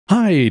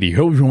Hi,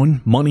 hello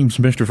everyone, my name's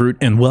Mr. Fruit,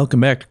 and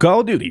welcome back to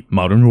Call of Duty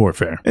Modern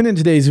Warfare. And in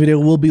today's video,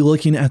 we'll be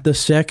looking at the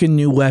second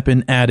new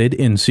weapon added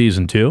in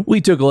Season 2.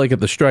 We took a look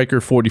at the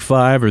Striker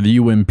 45, or the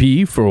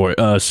UMP, for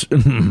us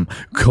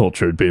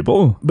cultured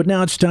people. But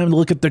now it's time to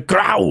look at the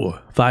Grau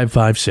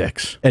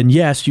 556. And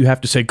yes, you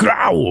have to say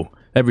Grau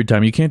every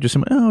time. You can't just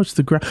say, oh, it's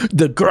the Grau.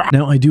 The Grau.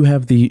 Now, I do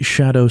have the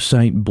Shadow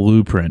Sight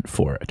blueprint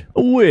for it,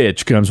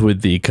 which comes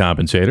with the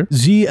compensator,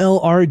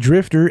 ZLR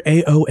Drifter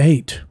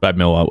A08,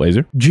 5mm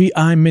laser,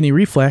 GI Mini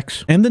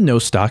Reflex, and the no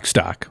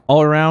stock.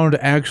 All around,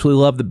 actually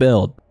love the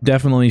build.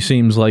 Definitely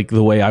seems like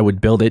the way I would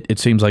build it. It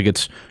seems like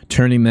it's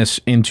turning this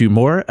into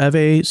more of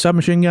a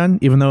submachine gun,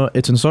 even though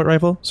it's an assault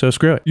rifle, so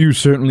screw it. You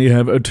certainly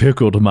have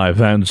tickled my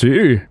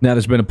fancy. Now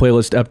there's been a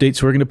playlist update,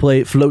 so we're going to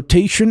play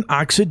Flotation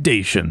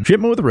Oxidation,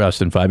 Shipment with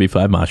Rust, and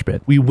 5v5 Mosh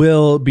Pit. We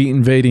will be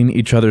invading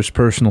each other's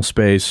personal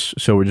space,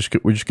 so we're just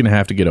going to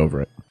have to get over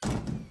it.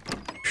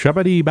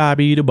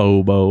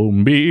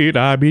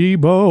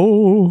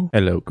 Shabba-dee-ba-bee-da-bo-bo-bee-da-bee-bo.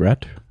 Hello,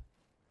 Gret.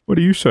 What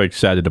are you so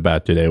excited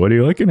about today? What are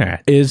you looking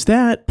at? Is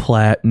that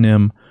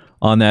platinum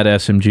on that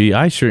SMG?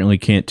 I certainly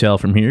can't tell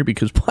from here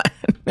because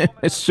platinum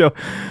is so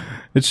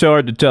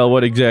hard to tell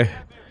what exact.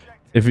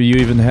 If you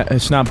even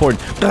it's not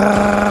important.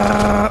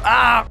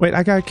 Wait,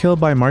 I got killed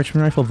by a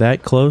marksman rifle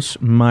that close?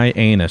 My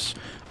anus.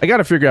 I got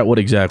to figure out what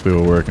exactly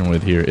we're working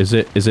with here. Is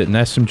it an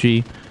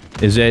SMG?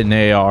 Is it an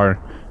AR?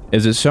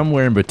 Is it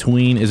somewhere in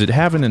between? Is it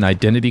having an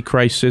identity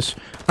crisis?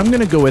 I'm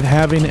gonna go with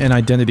having an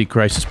identity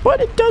crisis,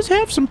 but it does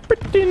have some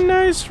pretty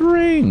nice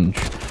range.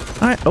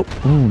 Oh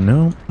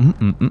no,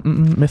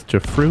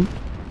 Mr. Fruit.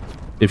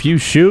 If you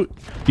shoot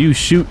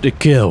to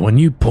kill. When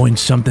you point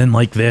something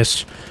like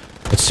this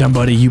at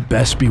somebody, you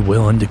best be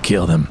willing to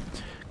kill them.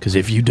 Because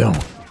if you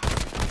don't...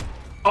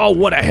 Oh,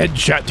 what a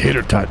headshot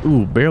tater tot.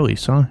 Ooh, barely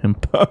saw him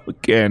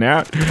poking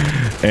out.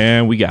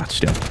 And we got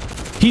still.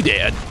 He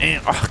did.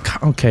 And, oh,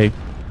 God, okay.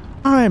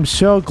 I'm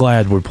so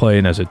glad we're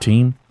playing as a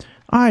team.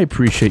 I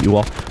appreciate you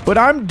all. But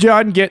I'm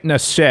done getting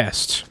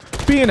assists.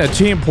 Being a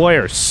team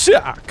player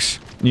sucks.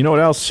 You know what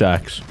else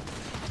sucks?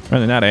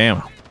 Running out of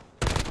ammo.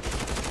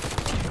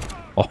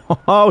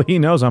 Oh, he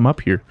knows I'm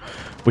up here.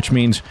 Which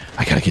means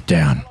I gotta get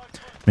down.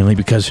 Mainly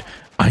because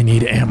I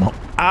need ammo.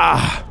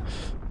 I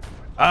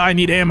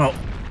need ammo.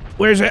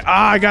 Where's it?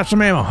 I got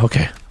some ammo.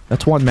 Okay.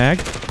 That's one mag.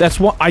 That's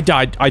one. I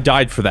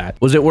died for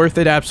that. Was it worth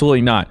it?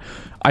 Absolutely not.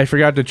 I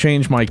forgot to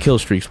change my kill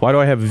streaks. Why do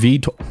I have I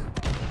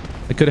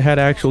could have had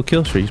actual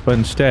kill streaks, but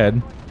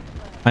instead,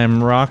 I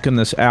am rocking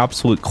this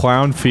absolute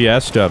clown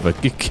fiesta of a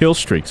kill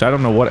streaks. I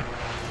don't know what...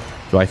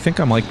 Do I think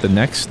I'm like the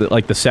next...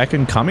 Like the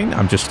second coming?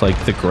 I'm just like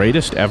the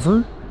greatest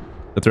ever?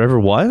 That there ever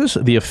was?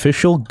 The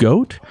official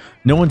GOAT?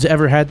 No one's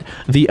ever had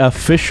the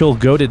official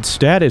GOATed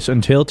status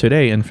until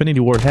today. Infinity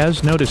Ward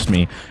has noticed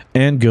me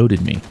and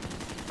GOATed me.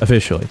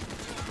 Officially.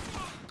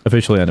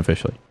 Officially,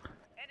 unofficially.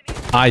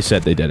 I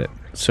said they did it,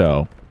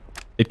 so...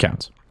 It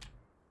counts.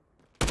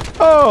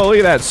 Oh, look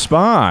at that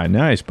spawn.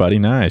 Nice, buddy,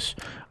 nice.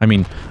 I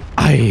mean,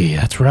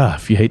 that's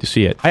rough. You hate to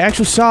see it. I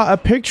actually saw a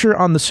picture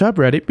on the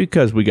subreddit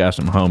because we got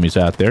some homies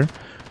out there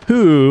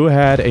who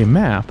had a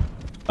map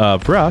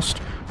of Rust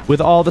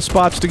with all the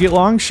spots to get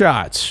long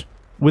shots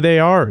with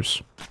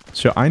ARs.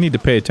 So I need to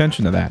pay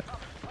attention to that.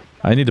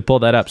 I need to pull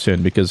that up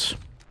soon because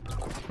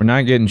we're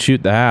not getting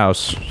shoot the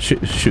house.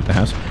 Shoot the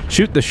house.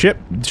 Shoot the ship.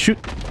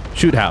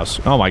 Shoot house.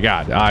 Oh my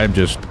god.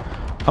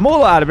 I'm a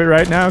little out of it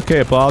right now. Okay,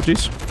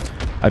 apologies.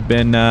 I've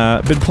been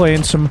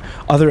playing some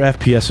other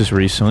FPSs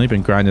recently.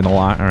 Been grinding a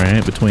lot,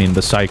 alright, between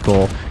the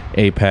Cycle,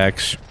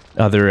 Apex,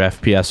 other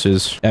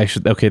FPSs.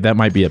 Actually, okay, that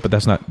might be it, but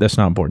that's not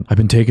important. I've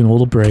been taking a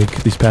little break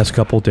these past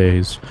couple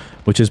days,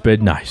 which has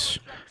been nice,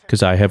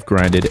 because I have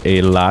grinded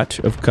a lot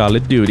of Call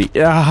of Duty.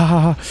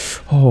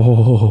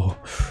 Oh,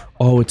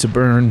 it's a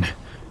burn.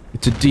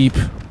 It's a deep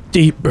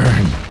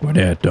burn. Where'd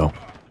that go?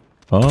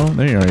 Oh,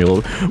 there you are, you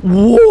little...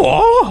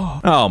 Whoa!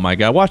 Oh my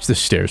god, watch the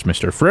stairs,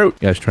 Mr. Fruit.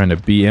 You guys trying to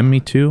BM me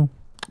too?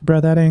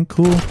 Bro, that ain't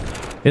cool.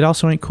 It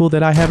also ain't cool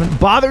that I haven't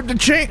bothered to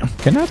change...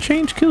 Can I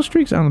change kill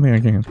streaks? I don't think I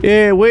can.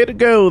 Yeah, way to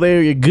go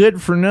there, you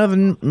good for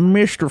nothing,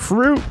 Mr.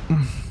 Fruit.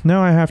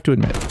 No, I have to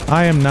admit,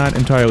 I am not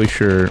entirely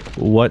sure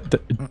what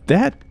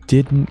that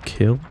didn't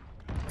kill.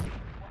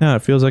 No,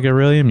 it feels like I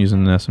really am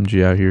using an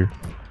SMG out here.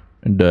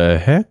 The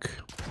heck?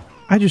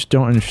 I just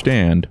don't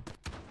understand.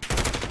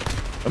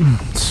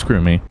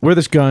 Screw me. Where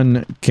this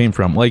gun came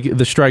from. Like,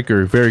 the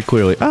Striker, very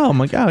clearly. Oh, I'm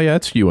like, oh yeah,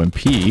 that's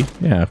UMP.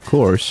 Yeah, of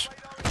course.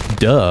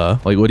 Duh.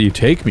 Like, what do you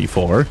take me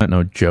for? Not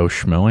no Joe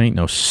Schmo, ain't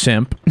no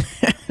simp.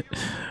 Oh,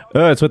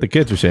 that's what the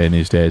kids are saying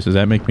these days. Does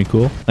that make me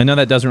cool? I know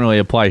that doesn't really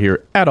apply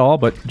here at all,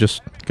 but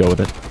just go with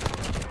it.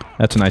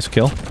 That's a nice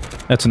kill.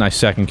 That's a nice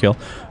second kill.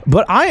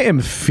 But I am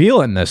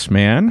feeling this,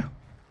 man.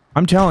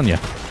 I'm telling you.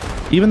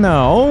 Even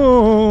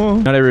though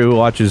not everyone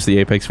watches the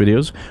Apex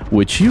videos,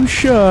 which you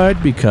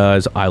should,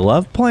 because I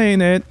love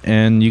playing it,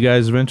 and you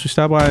guys eventually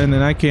stop by, and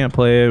then I can't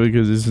play it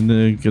because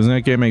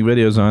I can't make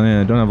videos on it.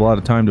 I don't have a lot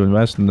of time to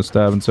invest in the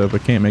stuff, and so if I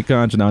can't make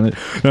content on it,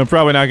 then I'm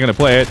probably not going to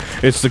play it.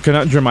 It's the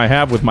conundrum I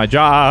have with my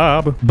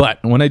job.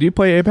 But when I do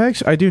play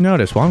Apex, I do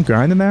notice while I'm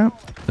grinding that,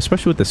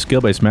 especially with the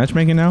skill-based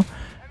matchmaking now,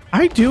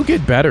 I do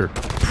get better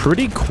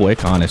pretty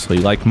quick, honestly.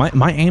 Like,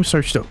 my aim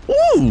starts to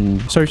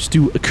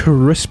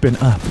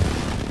crispen up.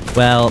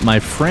 Well, my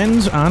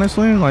friends,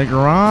 honestly, like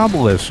Rob,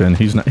 listen,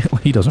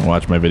 he doesn't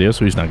watch my videos,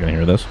 so he's not gonna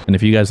hear this. And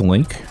if you guys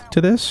link to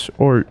this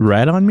or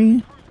rat on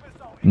me,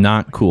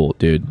 not cool,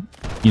 dude.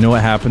 You know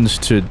what happens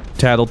to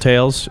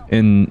tattletales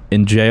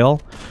in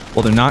jail?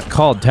 Well, they're not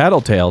called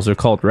tattletales, they're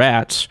called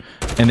rats,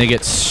 and they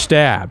get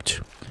stabbed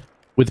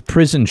with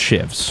prison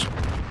shivs.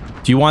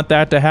 Do you want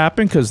that to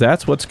happen? Because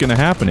that's what's gonna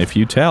happen if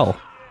you tell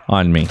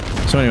on me.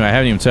 So anyway, I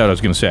haven't even said what I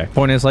was gonna say.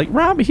 Point is, like,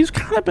 Rob, he's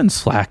kind of been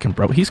slacking,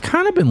 bro. He's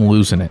kind of been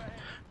losing it.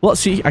 Well,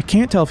 see, I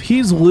can't tell if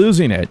he's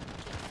losing it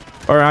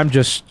or I'm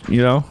just,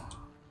 you know,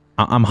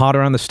 I'm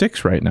hotter on the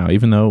sticks right now,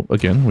 even though,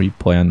 again, we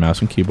play on mouse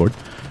and keyboard.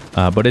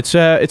 But it's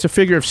a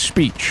figure of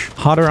speech.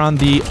 Hotter on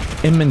the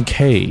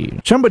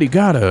M&K. Somebody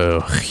got a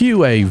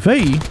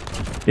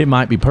UAV. It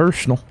might be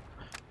personal.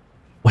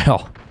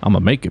 Well, I'm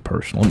gonna make it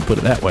personal and put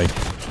it that way.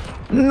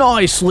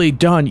 Nicely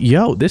done.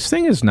 Yo, this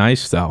thing is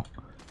nice, though.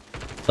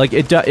 Like,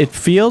 it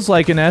feels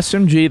like an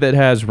SMG that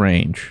has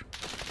range.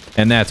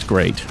 And that's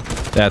great.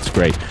 That's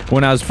great.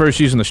 When I was first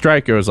using the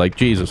striker, I was like,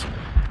 Jesus.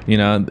 You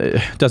know,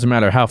 it doesn't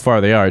matter how far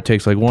they are. It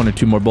takes like 1 or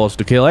 2 more bullets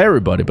to kill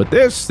everybody. But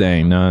this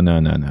thing, no.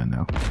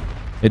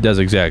 It does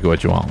exactly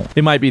what you want.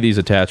 It might be these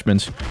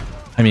attachments.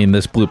 I mean,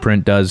 this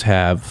blueprint does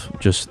have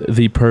just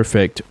the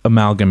perfect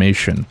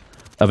amalgamation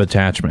of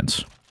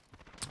attachments.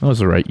 That was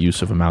the right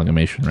use of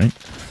amalgamation, right?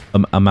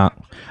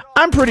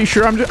 I'm pretty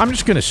sure. I'm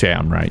just gonna say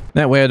I'm right.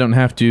 That way I don't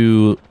have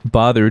to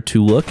bother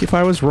to look if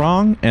I was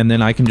wrong, and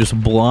then I can just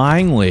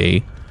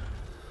blindly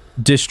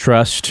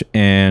distrust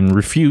and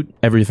refute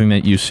everything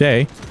that you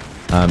say,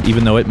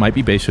 even though it might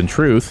be based on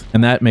truth,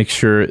 and that makes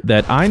sure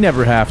that I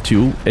never have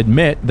to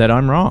admit that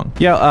I'm wrong.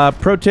 Yeah,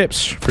 pro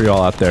tips for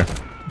y'all out there.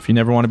 If you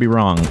never want to be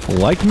wrong,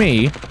 like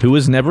me, who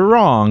is never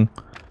wrong,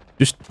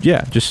 just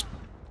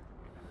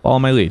follow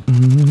my lead.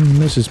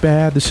 This is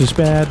bad, this is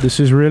bad,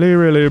 this is really,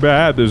 really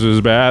bad, this is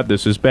bad,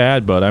 this is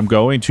bad, but I'm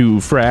going to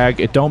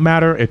frag. It don't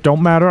matter,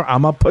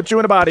 I'm gonna put you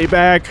in a body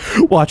bag.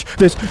 Watch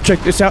this, check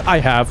this out, I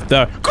have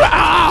the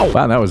Grau!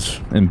 Wow, that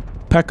was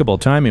impeccable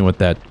timing with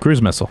that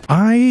cruise missile.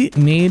 I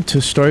need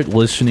to start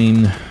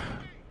listening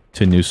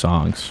to new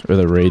songs, or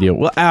the radio.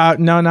 Well,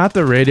 no, not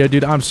the radio,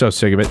 dude, I'm so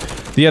sick of it.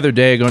 The other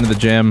day, going to the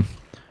gym,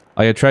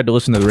 I tried to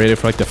listen to the radio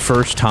for like the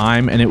first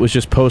time, and it was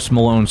just Post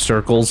Malone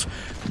Circles,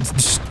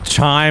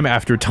 time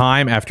after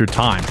time after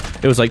time.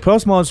 It was like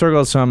Post Malone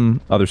Circles,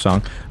 some other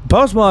song.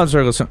 Post Malone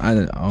Circles,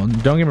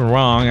 don't get me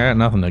wrong, I got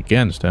nothing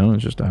against it.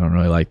 It's just I don't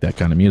really like that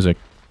kind of music.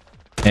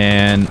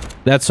 And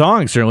that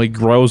song certainly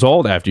grows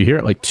old after you hear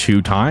it like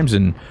 2 times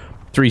in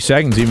 3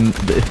 seconds. Even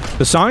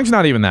the song's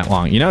not even that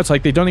long. You know, it's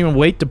like they don't even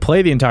wait to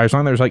play the entire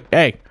song. They're just like,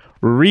 hey,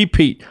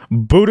 repeat,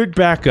 boot it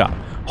back up.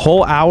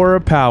 Whole hour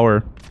of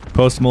power.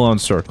 Post Malone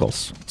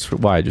Circles. That's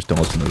why I just don't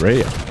listen to the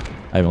radio.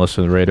 I haven't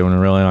listened to the radio in a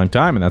really long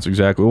time, and that's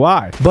exactly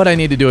why. But I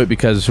need to do it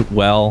because,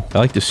 well, I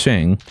like to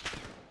sing,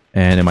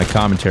 and in my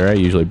commentary, I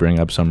usually bring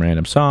up some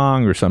random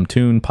song or some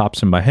tune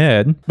pops in my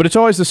head. But it's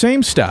always the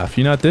same stuff.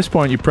 You know, at this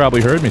point, you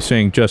probably heard me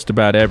sing just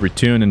about every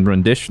tune and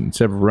rendition that's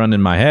ever run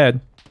in my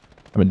head.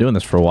 I've been doing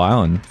this for a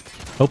while, and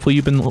hopefully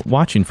you've been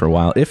watching for a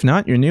while. If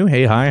not, you're new.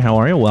 Hey, hi, how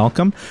are you?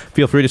 Welcome.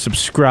 Feel free to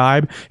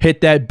subscribe,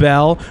 hit that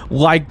bell,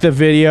 like the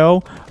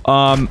video.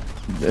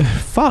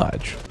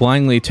 Fudge.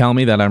 Blindly tell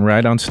me that I'm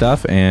right on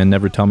stuff and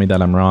never tell me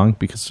that I'm wrong,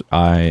 because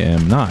I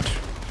am not.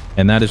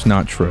 And that is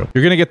not true.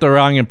 You're gonna get the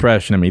wrong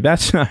impression of me.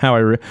 That's not how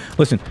I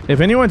listen, if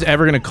anyone's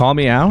ever gonna call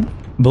me out,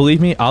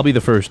 believe me, I'll be the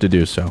first to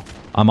do so.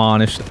 I'm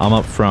honest, I'm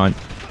upfront,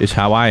 it's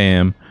how I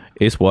am,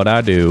 it's what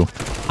I do.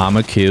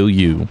 I'ma kill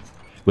you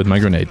with my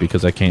grenade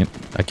because I can't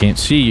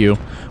see you,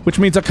 which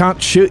means I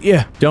can't shoot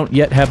you. Don't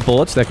yet have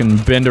bullets that can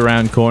bend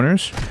around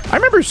corners. I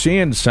remember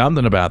seeing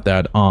something about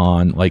that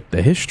on like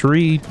the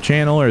History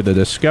Channel or the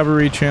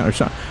Discovery Channel or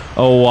something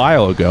a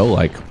while ago,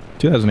 like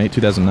 2008,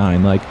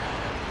 2009, like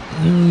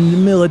the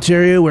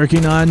military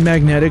working on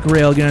magnetic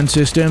railgun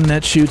system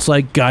that shoots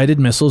like guided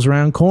missiles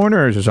around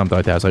corners or something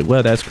like that. I was like,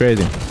 well, that's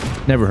crazy.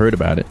 Never heard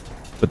about it.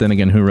 But then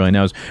again, who really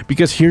knows?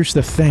 Because here's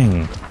the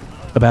thing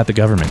about the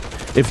government.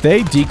 If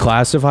they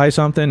declassify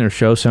something or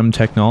show some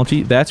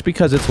technology, that's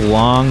because it's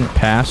long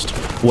past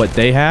what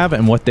they have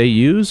and what they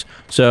use.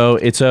 So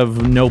it's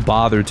of no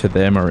bother to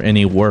them or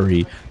any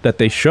worry that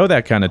they show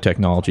that kind of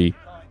technology,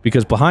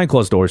 because behind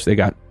closed doors, they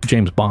got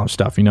James Bond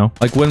stuff, you know?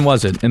 Like, when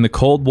was it? In the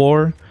Cold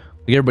War?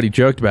 Like, everybody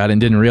joked about it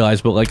and didn't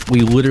realize, but like,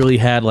 we literally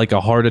had like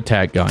a heart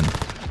attack gun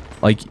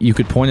Like, you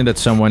could point it at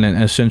someone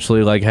and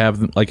essentially, like,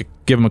 have, like,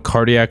 give them a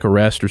cardiac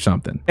arrest or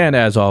something. And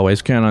as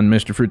always, count on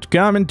Mr. Fruit's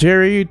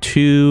commentary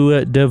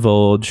to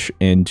divulge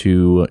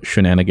into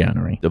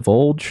shenaniganery.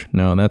 Divulge?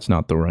 No, that's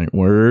not the right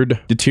word.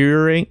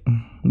 Deteriorate?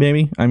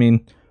 Maybe? I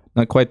mean,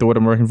 not quite the word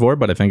I'm working for,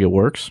 but I think it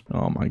works.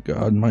 Oh my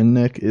god, my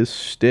neck is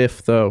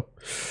stiff, though.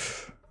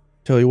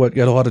 Tell you what,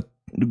 got a lot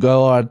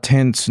of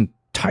tense and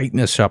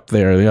tightness up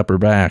there, the upper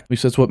back. At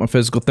least that's what my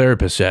physical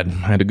therapist said.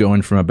 I had to go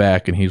in for my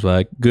back, and he's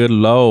like, good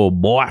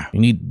lord, boy, you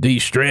need to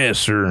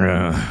de-stress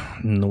or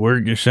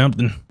work or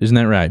something. Isn't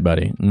that right,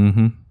 buddy?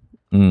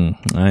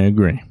 I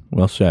agree.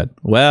 Well said.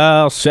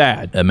 Well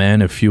said. A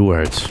man of few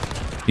words.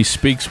 He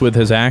speaks with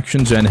his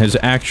actions, and his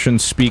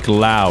actions speak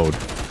loud.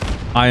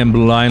 I am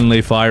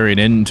blindly firing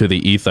into the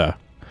ether,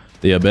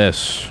 the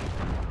abyss,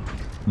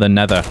 the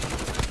nether.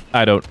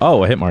 I don't...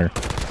 Oh, a hit marker.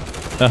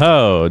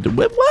 Oh,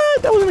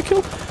 what? That wasn't a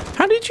kill.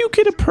 How did you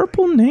get a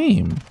purple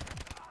name?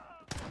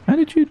 How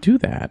did you do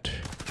that?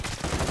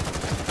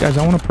 Guys,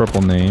 I want a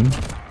purple name.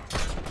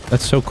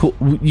 That's so cool.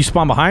 You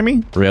spawn behind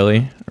me?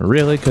 Really?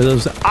 Really?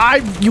 Because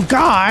you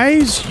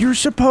guys, you're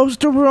supposed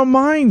to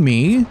remind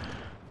me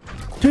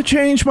to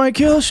change my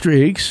kill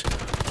streaks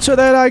so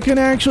that I can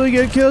actually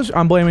get kills.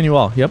 I'm blaming you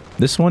all. Yep.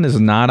 This one is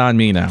not on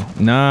me now.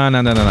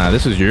 No.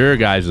 This is your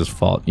guys'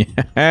 fault.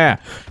 Yeah.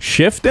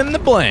 Shifting the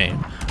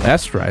blame.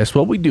 That's right. That's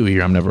what we do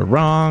here. I'm never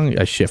wrong.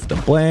 I shift the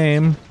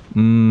blame.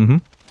 You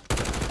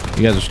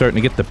guys are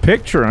starting to get the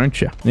picture,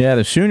 aren't you? Yeah,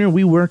 the sooner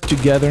we work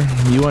together,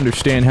 you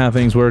understand how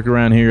things work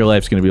around here, your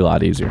life's gonna be a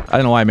lot easier. I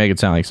don't know why I make it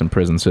sound like some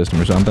prison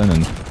system or something,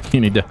 and you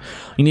need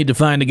to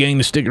find a gang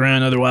to stick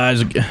around,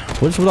 otherwise...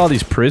 What's with all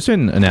these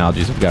prison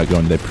analogies I've got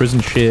going today? Prison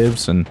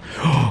shivs and...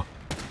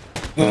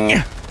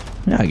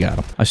 Yeah, I got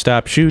him. I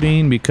stopped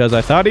shooting because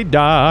I thought he'd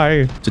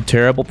die. It's a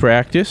terrible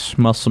practice.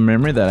 Muscle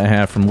memory that I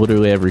have from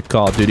literally every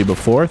Call of Duty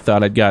before.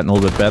 Thought I'd gotten a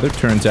little bit better.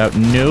 Turns out,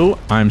 no,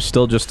 I'm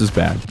still just as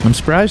bad. I'm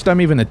surprised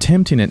I'm even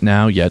attempting it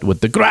now yet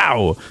with the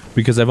Grau,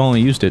 because I've only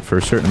used it for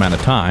a certain amount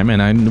of time,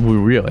 and I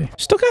really...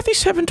 Still got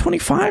these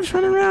 725s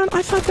running around?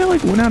 I thought that,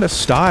 like, went out of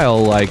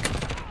style, like,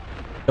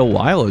 a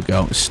while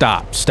ago.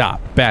 Stop.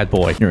 Bad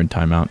boy. You're in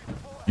timeout.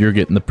 You're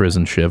getting the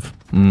prison shiv.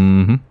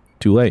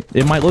 Too late.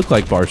 It might look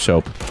like bar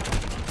soap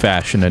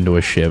fashioned into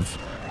a shiv,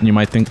 and you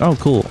might think, oh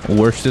cool,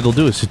 worst it'll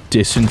do is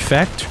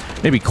disinfect,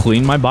 maybe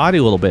clean my body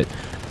a little bit.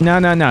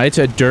 No, it's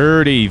a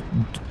dirty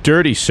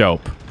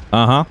soap.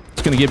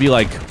 It's gonna give you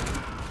like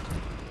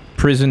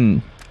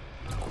prison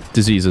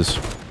diseases.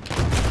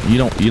 You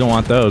don't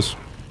want those.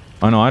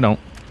 Oh no, I don't.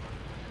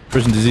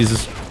 Prison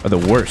diseases are the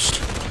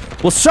worst.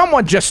 Will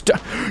someone just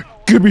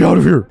get me out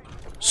of here?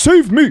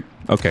 Save me.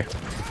 Okay,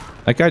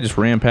 that guy just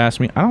ran past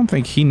me. I don't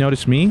think he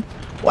noticed me.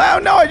 Wow,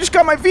 no, I just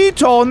got my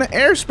VTOL and the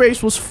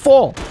airspace was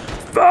full.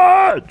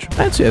 Fudge!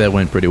 I'd say that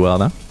went pretty well,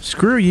 though.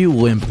 Screw you,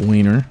 limp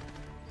wiener.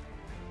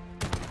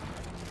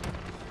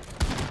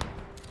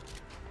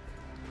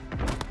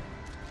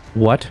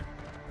 What?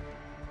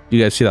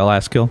 You guys see that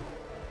last kill?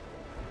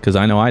 Because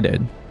I know I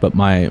did, but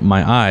my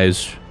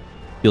eyes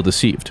feel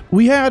deceived.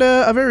 We had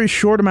a very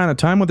short amount of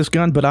time with this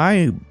gun, but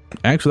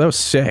actually, that was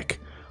sick.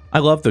 I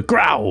love the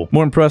Grau.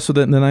 More impressive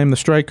than I am the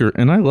striker,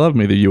 and I love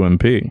me the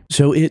UMP.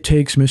 So it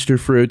takes Mr.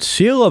 Fruit's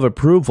seal of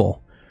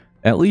approval.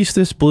 At least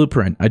this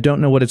blueprint. I don't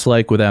know what it's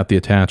like without the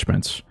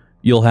attachments.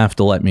 You'll have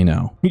to let me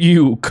know.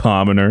 You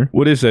commoner.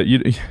 What is that?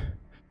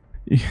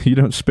 You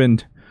don't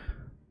spend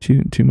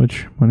too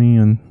much money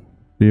on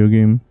video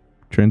game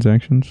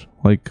transactions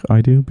like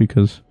I do,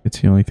 because it's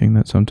the only thing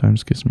that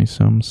sometimes gives me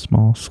some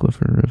small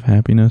sliver of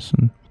happiness,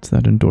 and it's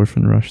that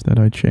endorphin rush that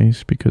I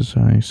chase because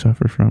I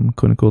suffer from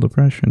clinical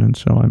depression, and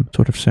so I'm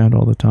sort of sad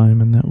all the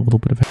time, and that little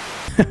bit of...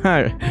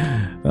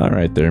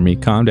 Alright there, me,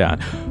 calm down.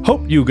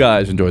 Hope you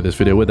guys enjoyed this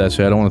video. With that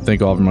said, I want to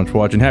thank all very much for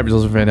watching. Have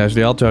yourselves a fantastic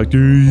day. I'll talk to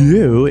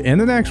you in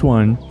the next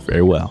one.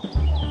 Farewell.